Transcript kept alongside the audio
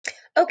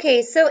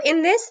Okay, so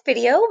in this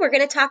video, we're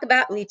going to talk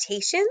about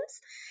mutations.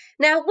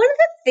 Now, one of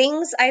the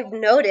things I've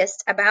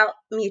noticed about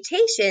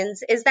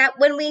mutations is that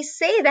when we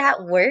say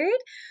that word,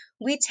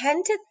 we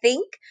tend to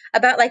think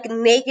about like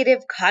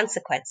negative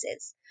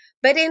consequences.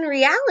 But in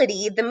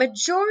reality, the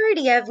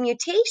majority of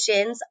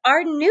mutations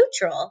are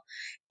neutral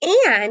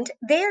and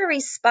they are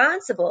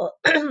responsible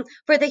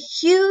for the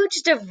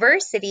huge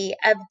diversity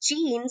of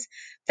genes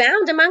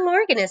found among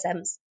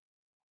organisms.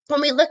 When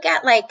we look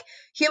at like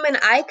human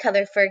eye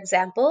color, for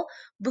example,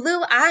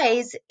 blue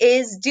eyes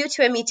is due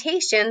to a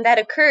mutation that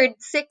occurred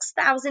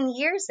 6,000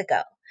 years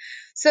ago.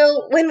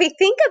 So when we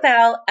think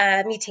about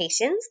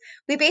mutations,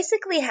 we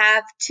basically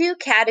have two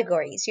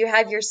categories. You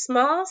have your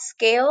small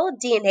scale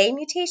DNA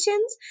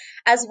mutations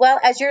as well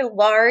as your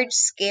large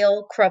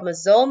scale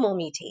chromosomal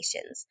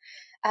mutations.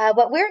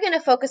 What we're going to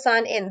focus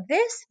on in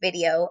this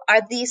video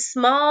are these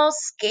small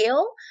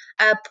scale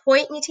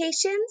point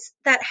mutations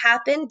that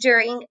happen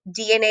during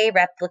DNA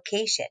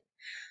replication.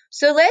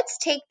 So let's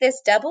take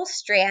this double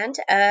strand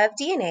of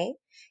DNA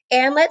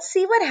and let's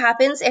see what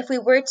happens if we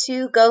were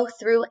to go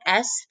through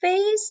S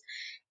phase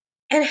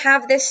and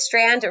have this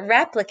strand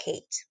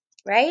replicate,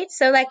 right?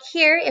 So like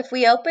here, if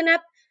we open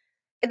up,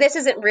 this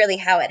isn't really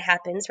how it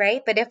happens,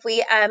 right? But if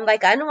we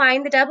like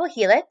unwind the double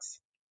helix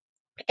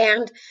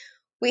and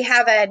we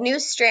have a new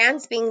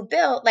strands being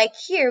built, like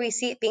here we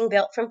see it being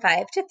built from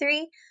 5 to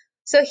 3.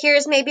 So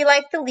here's maybe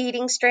like the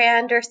leading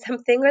strand or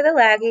something, or the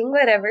lagging,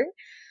 whatever.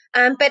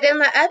 But in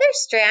the other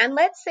strand,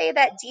 let's say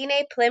that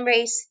DNA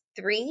polymerase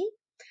 3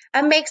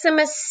 makes a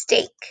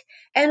mistake.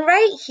 And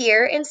right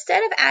here,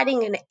 instead of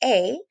adding an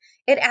A,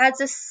 it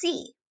adds a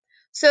C.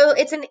 So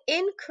it's an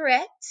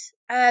incorrect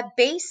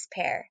base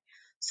pair.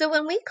 So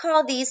when we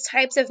call these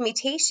types of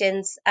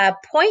mutations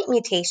point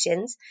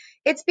mutations,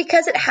 it's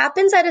because it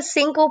happens at a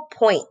single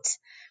point.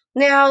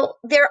 Now,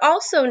 they're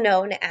also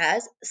known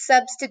as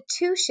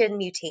substitution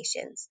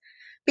mutations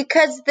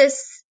because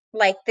this,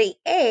 like the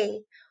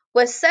A,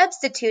 was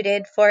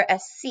substituted for a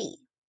C.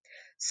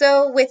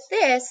 So with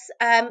this,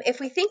 if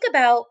we think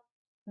about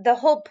the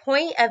whole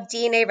point of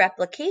DNA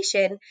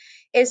replication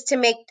is to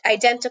make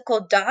identical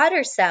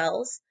daughter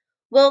cells,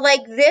 well,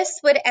 like this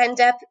would end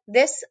up,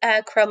 this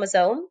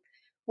chromosome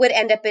would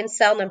end up in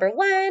cell number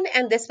 1,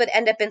 and this would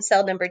end up in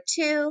cell number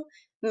 2,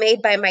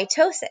 made by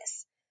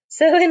mitosis.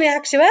 So in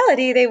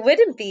actuality, they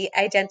wouldn't be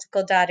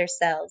identical daughter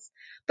cells,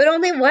 but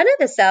only one of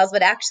the cells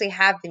would actually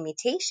have the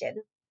mutation.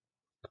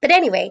 But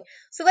anyway,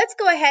 so let's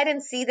go ahead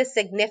and see the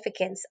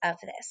significance of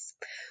this.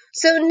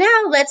 So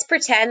now let's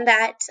pretend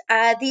that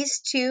these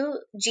two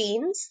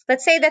genes,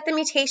 let's say that the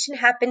mutation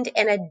happened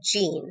in a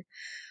gene.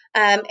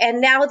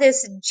 And now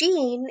this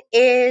gene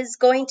is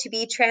going to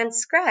be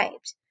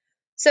transcribed.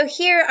 So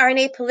here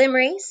RNA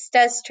polymerase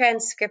does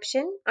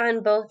transcription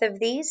on both of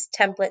these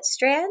template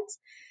strands.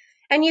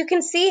 And you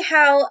can see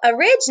how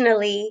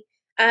originally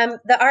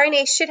the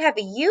RNA should have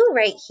a U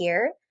right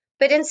here,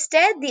 but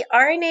instead the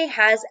RNA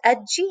has a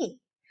G.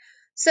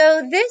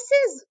 So this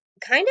is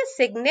kind of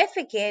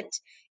significant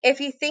if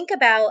you think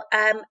about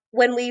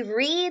when we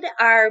read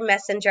our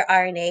messenger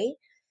RNA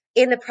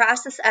in the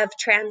process of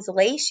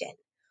translation.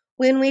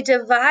 When we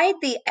divide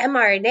the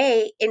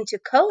mRNA into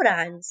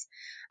codons,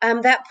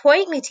 that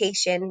point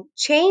mutation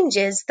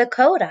changes the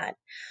codon.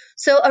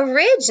 So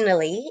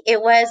originally, it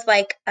was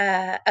like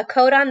a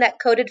codon that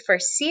coded for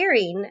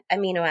serine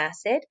amino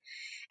acid,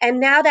 and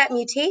now that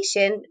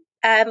mutation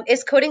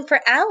is coding for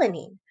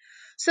alanine.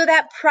 So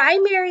that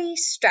primary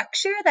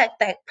structure, that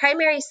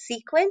primary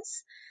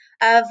sequence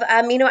of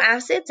amino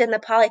acids in the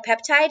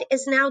polypeptide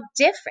is now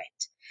different.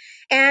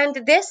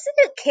 And this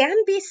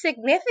can be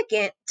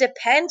significant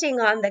depending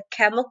on the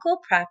chemical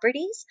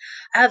properties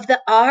of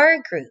the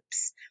R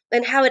groups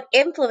and how it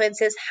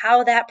influences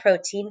how that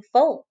protein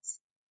folds.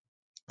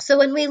 So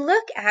when we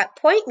look at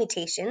point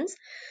mutations,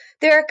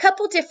 there are a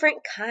couple different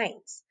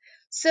kinds.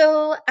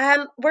 So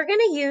we're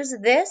going to use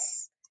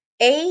this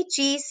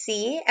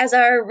AGC as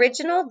our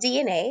original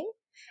DNA,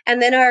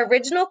 and then our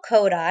original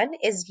codon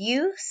is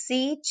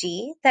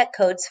UCG that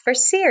codes for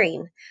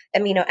serine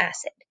amino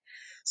acid.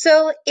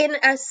 So in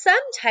some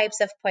types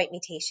of point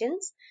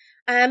mutations,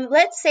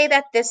 let's say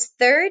that this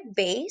third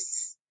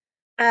base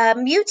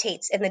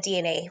mutates in the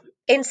DNA.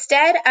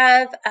 Instead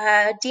of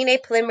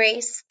DNA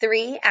polymerase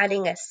 3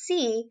 adding a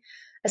C,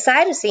 a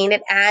cytosine,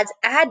 it adds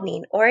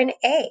adenine or an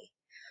A.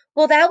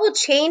 Well, that will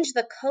change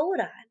the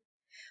codon.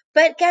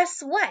 But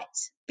guess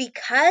what?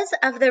 Because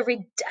of the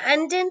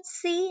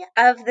redundancy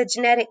of the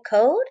genetic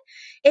code,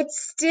 it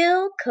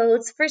still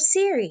codes for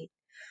serine.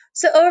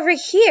 So over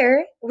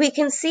here, we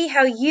can see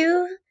how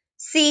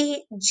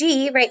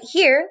UCG right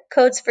here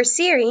codes for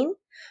serine,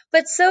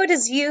 but so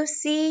does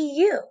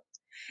UCU.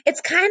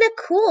 It's kind of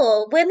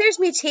cool. When there's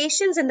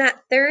mutations in that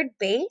third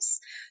base,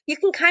 you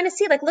can kind of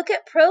see, like, look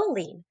at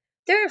proline.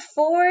 There are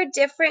 4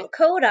 different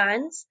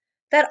codons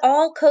that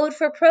all code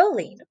for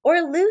proline or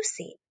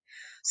leucine.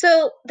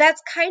 So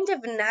that's kind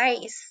of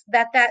nice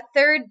that that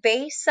third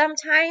base,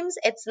 sometimes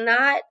it's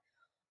not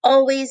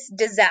always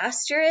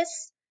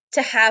disastrous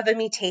to have a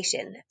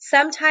mutation.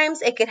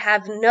 Sometimes it could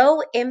have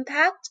no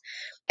impact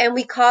and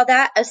we call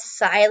that a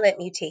silent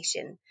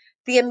mutation.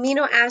 The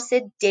amino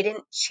acid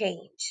didn't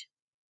change.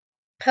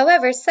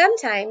 However,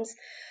 sometimes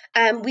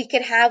we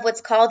could have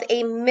what's called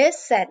a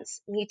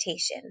missense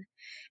mutation.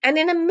 And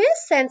in a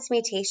missense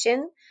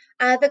mutation,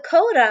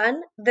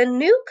 the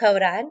new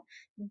codon,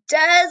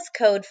 does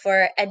code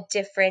for a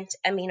different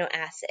amino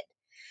acid.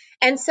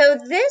 And so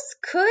this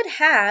could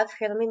have,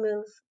 here, let me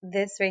move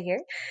this right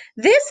here.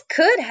 This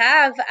could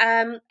have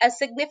a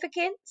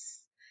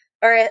significance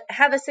or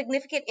have a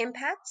significant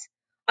impact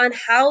on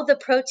how the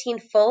protein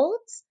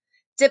folds,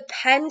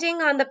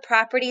 depending on the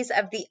properties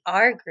of the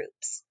R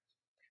groups.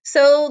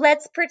 So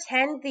let's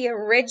pretend the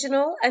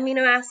original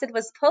amino acid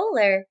was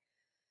polar,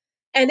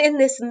 and in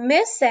this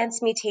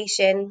missense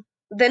mutation,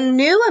 the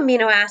new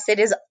amino acid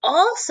is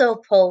also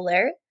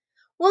polar.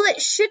 Well,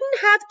 it shouldn't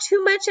have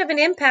too much of an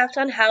impact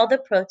on how the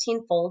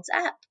protein folds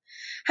up.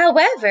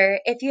 However,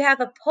 if you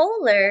have a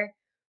polar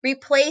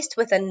replaced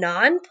with a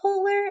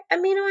non-polar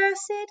amino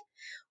acid,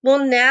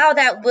 well, now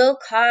that will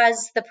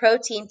cause the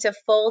protein to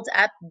fold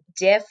up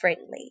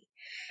differently.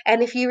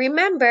 And if you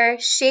remember,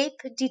 shape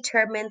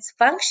determines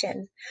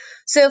function.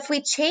 So if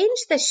we change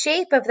the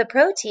shape of the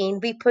protein,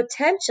 we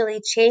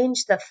potentially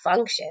change the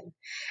function.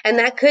 And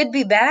that could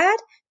be bad,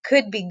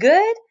 could be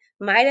good,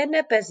 might end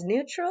up as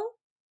neutral.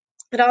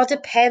 It all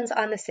depends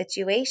on the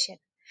situation.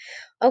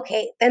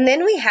 Okay, and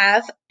then we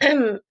have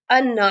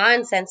a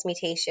nonsense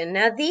mutation.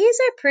 Now these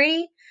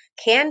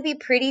can be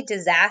pretty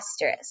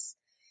disastrous.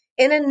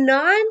 In a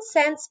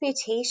nonsense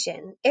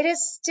mutation, it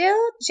is still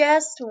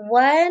just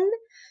one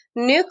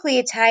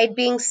nucleotide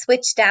being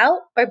switched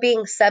out or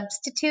being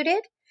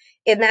substituted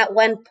in that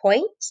one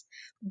point,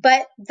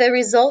 but the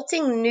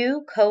resulting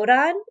new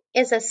codon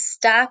is a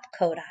stop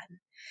codon.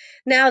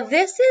 Now,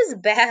 this is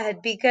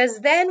bad because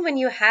then when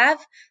you have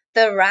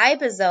the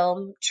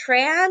ribosome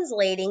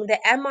translating the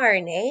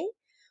mRNA,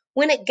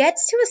 when it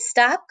gets to a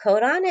stop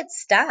codon, it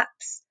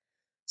stops.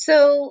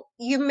 So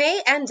you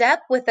may end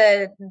up with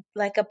a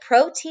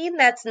protein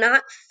that's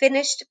not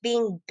finished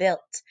being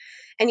built,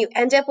 and you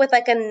end up with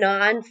like a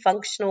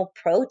non-functional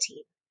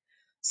protein.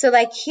 So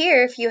like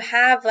here, if you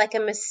have like a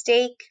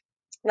mistake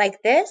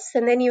like this,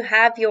 and then you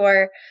have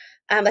your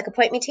like a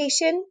point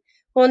mutation,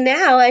 well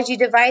now as you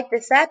divide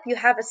this up, you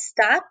have a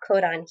stop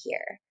codon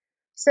here.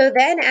 So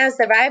then as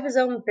the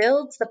ribosome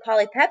builds the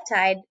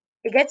polypeptide,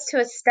 it gets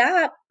to a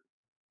stop,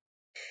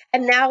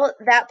 and now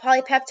that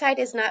polypeptide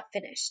is not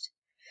finished.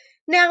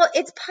 Now,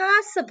 it's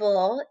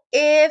possible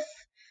if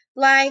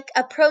like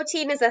a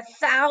protein is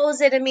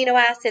 1,000 amino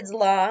acids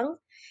long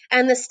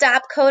and the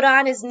stop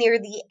codon is near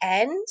the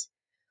end,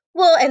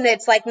 well, and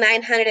it's like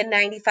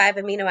 995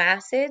 amino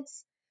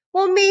acids,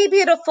 well, maybe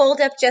it'll fold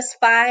up just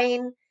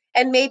fine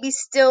and maybe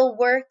still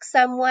work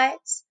somewhat.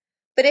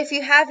 But if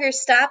you have your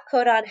stop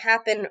codon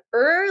happen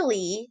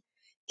early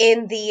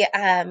in the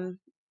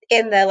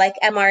like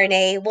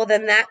mRNA, well,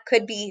 then that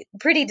could be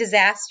pretty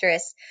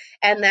disastrous,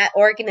 and that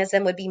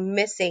organism would be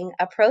missing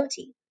a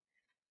protein.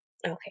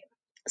 Okay,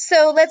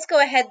 so let's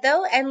go ahead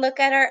though and look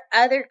at our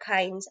other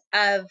kinds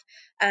of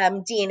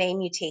DNA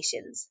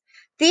mutations.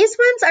 These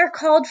ones are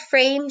called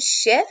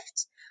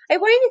frameshift. I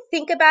want you to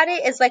think about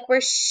it as like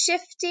we're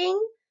shifting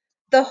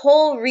the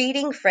whole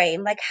reading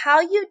frame, like how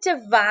you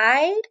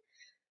divide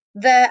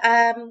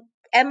the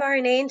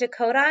mRNA into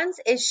codons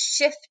is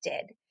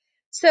shifted.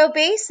 So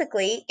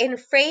basically, in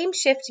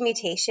frameshift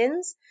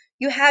mutations,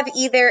 you have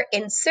either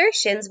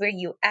insertions where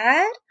you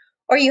add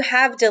or you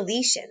have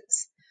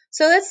deletions.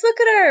 So let's look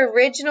at our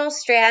original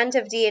strand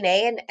of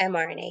DNA and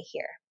mRNA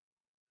here.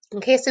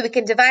 Okay, so we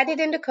can divide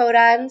it into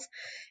codons,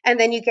 and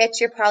then you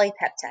get your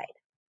polypeptide.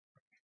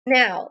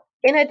 Now,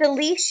 in a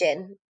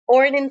deletion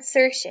or an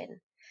insertion,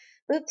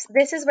 oops,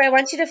 this is where I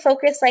want you to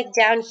focus like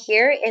down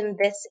here in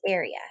this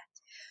area.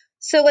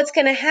 So what's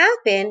going to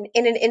happen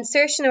in an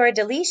insertion or a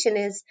deletion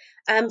is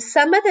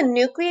some of the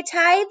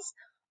nucleotides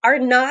are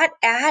not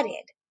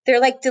added.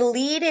 They're like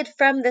deleted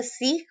from the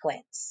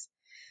sequence.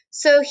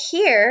 So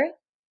here,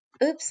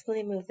 oops, let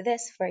me move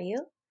this for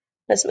you.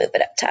 Let's move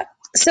it up top.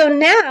 So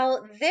now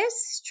this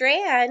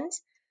strand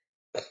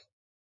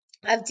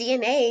of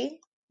DNA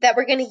that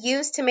we're going to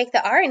use to make the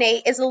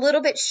RNA is a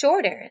little bit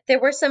shorter. There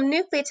were some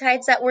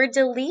nucleotides that were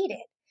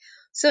deleted.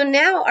 So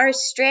now our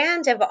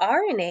strand of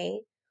RNA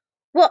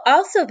will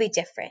also be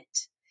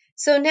different.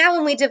 So now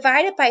when we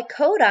divide it by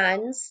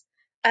codons,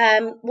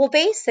 well,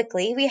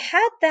 basically we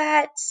had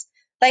that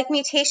like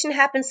mutation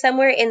happen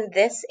somewhere in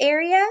this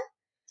area.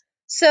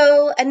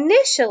 So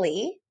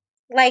initially,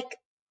 like,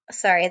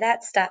 sorry,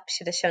 that stop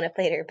should have shown up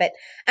later, but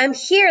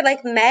here,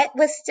 like MET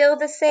was still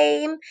the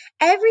same.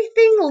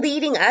 Everything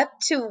leading up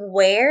to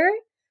where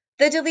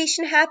the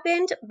deletion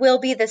happened will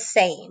be the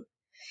same.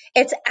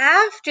 It's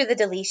after the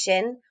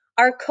deletion,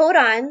 our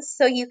codons,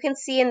 so you can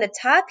see in the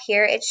top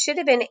here, it should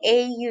have been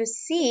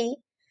AUC,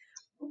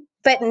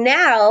 but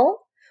now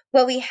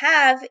what we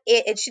have,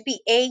 it should be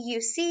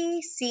AUC,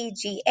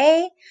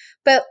 CGA,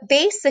 but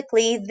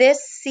basically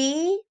this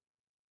C,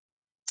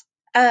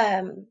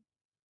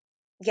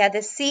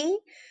 the C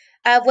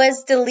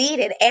was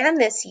deleted, and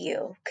this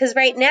U, because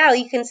right now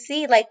you can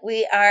see like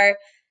we are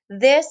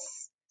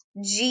this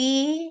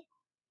G,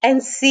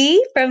 and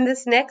C from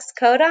this next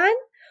codon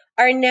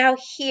are now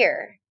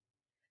here.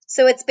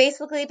 So it's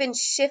basically been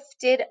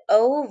shifted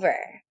over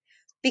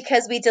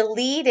because we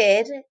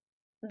deleted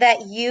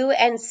that U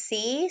and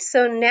C.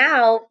 So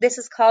now this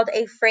is called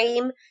a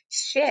frame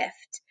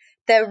shift.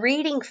 The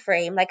reading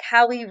frame, like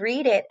how we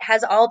read it,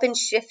 has all been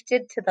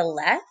shifted to the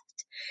left.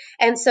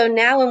 And so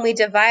now when we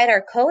divide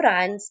our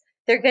codons,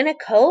 they're going to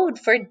code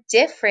for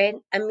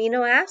different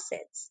amino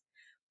acids.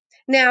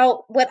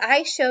 Now, what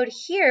I showed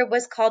here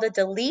was called a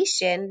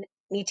deletion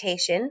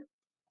mutation,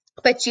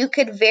 but you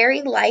could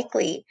very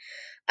likely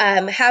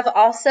have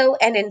also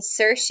an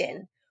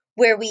insertion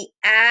where we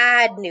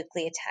add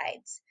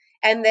nucleotides.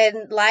 And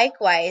then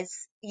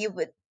likewise,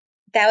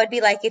 that would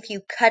be like if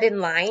you cut in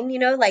line,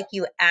 like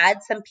you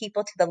add some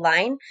people to the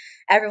line,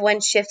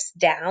 everyone shifts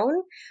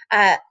down.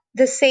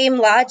 The same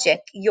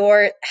logic,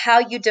 how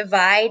you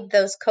divide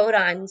those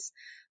codons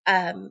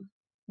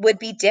would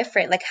be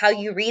different. Like how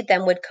you read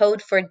them would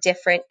code for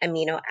different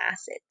amino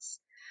acids.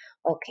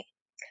 Okay.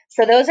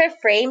 So those are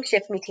frame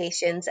shift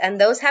mutations, and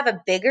those have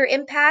a bigger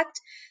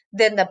impact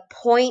than the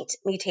point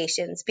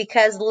mutations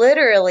because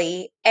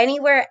literally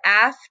anywhere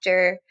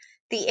after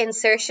the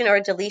insertion or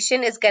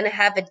deletion is going to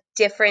have a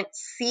different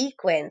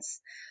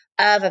sequence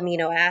of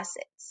amino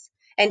acids.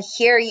 And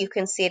here you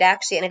can see it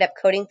actually ended up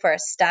coding for a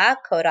stop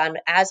codon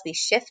as we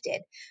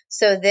shifted.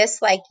 So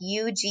this like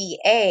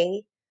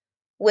UGA,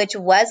 which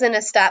wasn't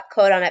a stop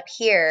codon up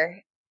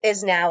here,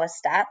 is now a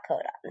stop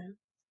codon.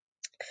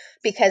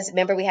 Because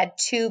remember, we had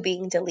 2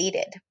 being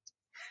deleted.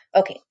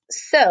 Okay,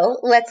 so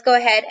let's go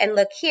ahead and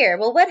look here.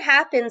 Well, what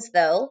happens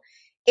though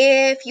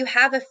if you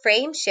have a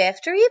frame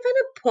shift or even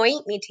a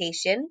point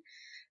mutation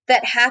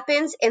that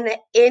happens in the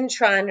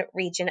intron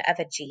region of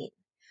a gene,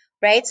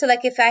 right? So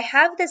like if I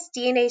have this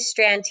DNA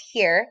strand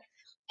here,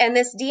 and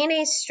this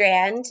DNA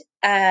strand,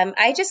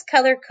 I just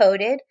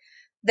color-coded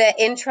the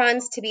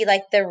introns to be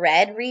like the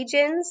red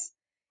regions,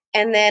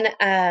 and then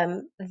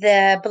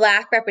the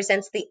black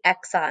represents the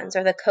exons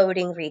or the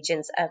coding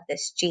regions of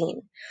this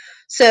gene.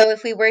 So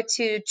if we were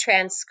to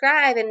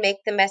transcribe and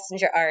make the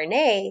messenger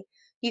RNA,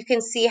 you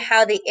can see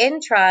how the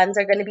introns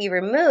are going to be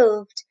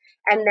removed.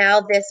 And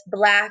now this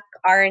black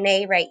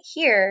RNA right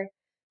here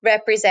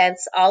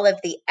represents all of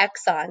the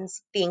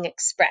exons being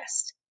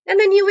expressed. And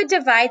then you would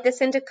divide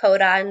this into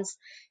codons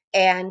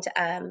and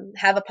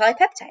have a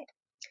polypeptide.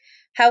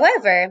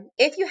 However,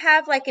 if you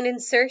have like an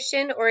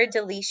insertion or a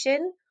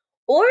deletion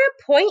or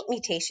a point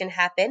mutation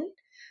happen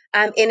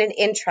in an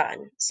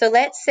intron. So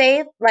let's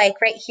say like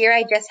right here,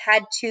 I just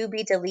had 2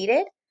 be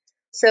deleted.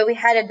 So we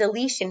had a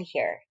deletion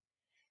here.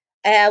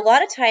 A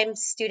lot of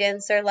times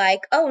students are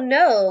like, oh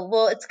no,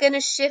 well, it's going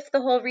to shift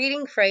the whole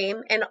reading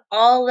frame and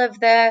all of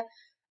the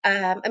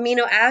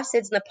amino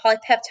acids and the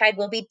polypeptide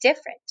will be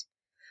different.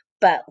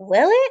 But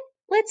will it?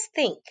 Let's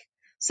think.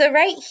 So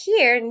right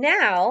here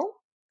now,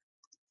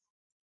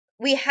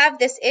 we have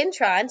this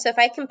intron. So if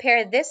I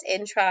compare this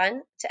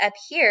intron to up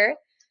here,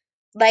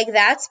 like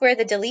that's where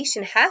the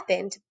deletion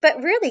happened.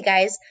 But really,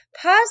 guys,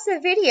 pause the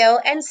video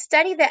and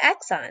study the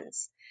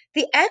exons.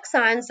 The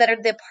exons that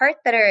are the part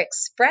that are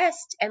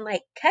expressed and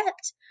like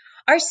kept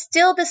are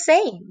still the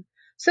same.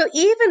 So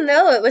even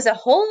though it was a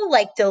whole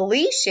like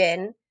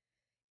deletion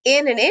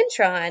in an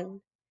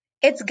intron,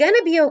 it's going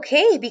to be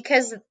okay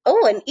because,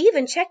 oh, and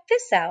even check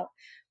this out.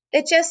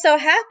 It just so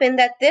happened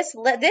that this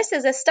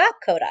is a stop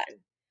codon.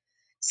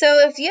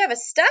 So if you have a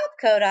stop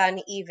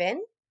codon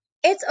even,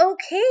 it's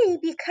okay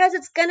because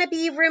it's going to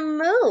be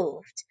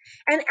removed.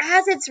 And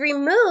as it's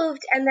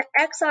removed and the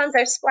exons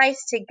are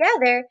spliced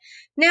together,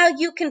 now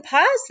you can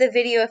pause the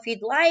video if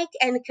you'd like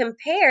and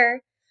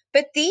compare,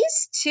 but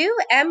these 2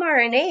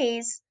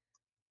 mRNAs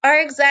are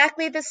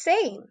exactly the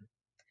same.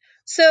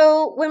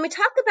 So when we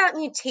talk about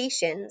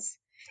mutations,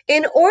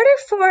 in order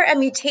for a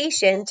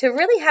mutation to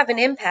really have an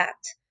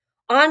impact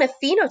on a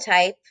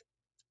phenotype,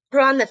 or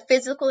on the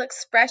physical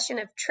expression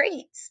of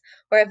traits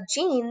or of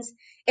genes,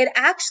 it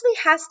actually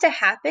has to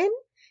happen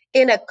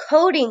in a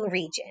coding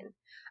region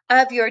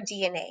of your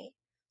DNA.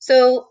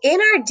 So in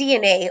our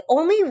DNA,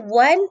 only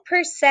 1%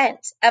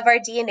 of our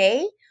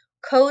DNA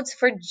codes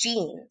for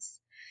genes.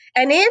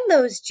 And in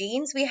those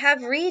genes, we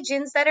have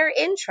regions that are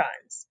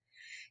introns,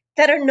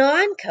 that are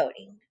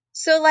non-coding.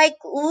 So like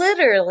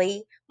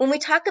literally, when we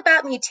talk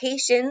about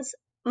mutations,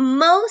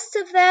 most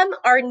of them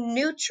are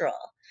neutral.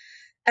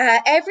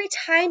 Every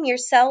time your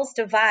cells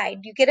divide,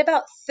 you get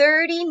about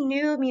 30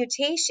 new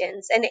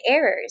mutations and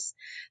errors.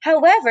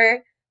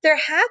 However, they're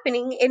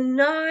happening in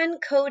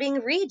non-coding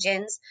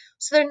regions,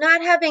 so they're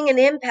not having an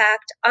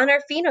impact on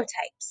our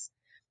phenotypes.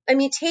 A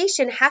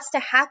mutation has to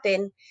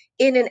happen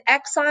in an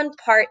exon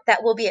part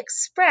that will be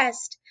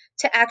expressed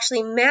to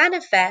actually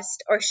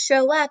manifest or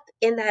show up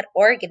in that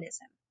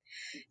organism.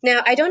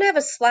 Now, I don't have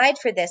a slide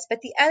for this,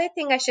 but the other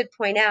thing I should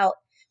point out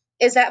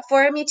is that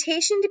for a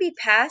mutation to be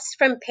passed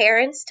from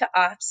parents to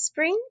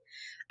offspring,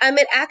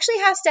 it actually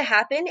has to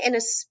happen in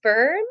a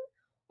sperm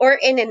or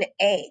in an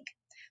egg.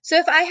 So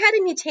if I had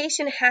a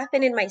mutation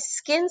happen in my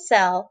skin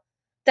cell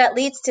that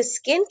leads to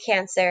skin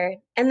cancer,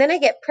 and then I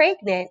get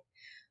pregnant,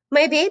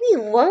 my baby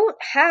won't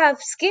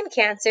have skin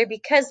cancer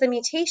because the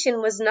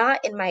mutation was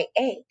not in my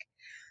egg.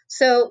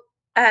 So,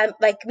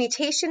 like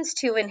mutations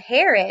to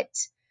inherit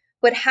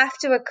would have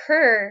to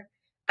occur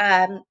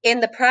in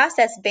the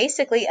process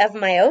basically of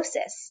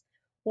meiosis.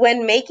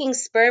 When making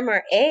sperm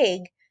or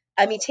egg,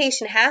 a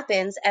mutation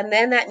happens, and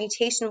then that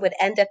mutation would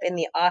end up in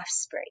the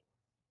offspring.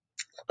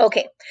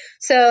 Okay,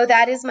 so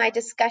that is my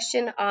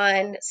discussion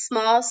on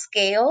small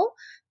scale,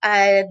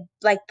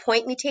 like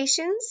point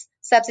mutations,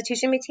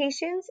 substitution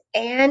mutations,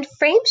 and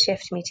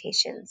frameshift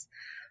mutations.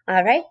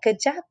 All right, good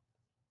job.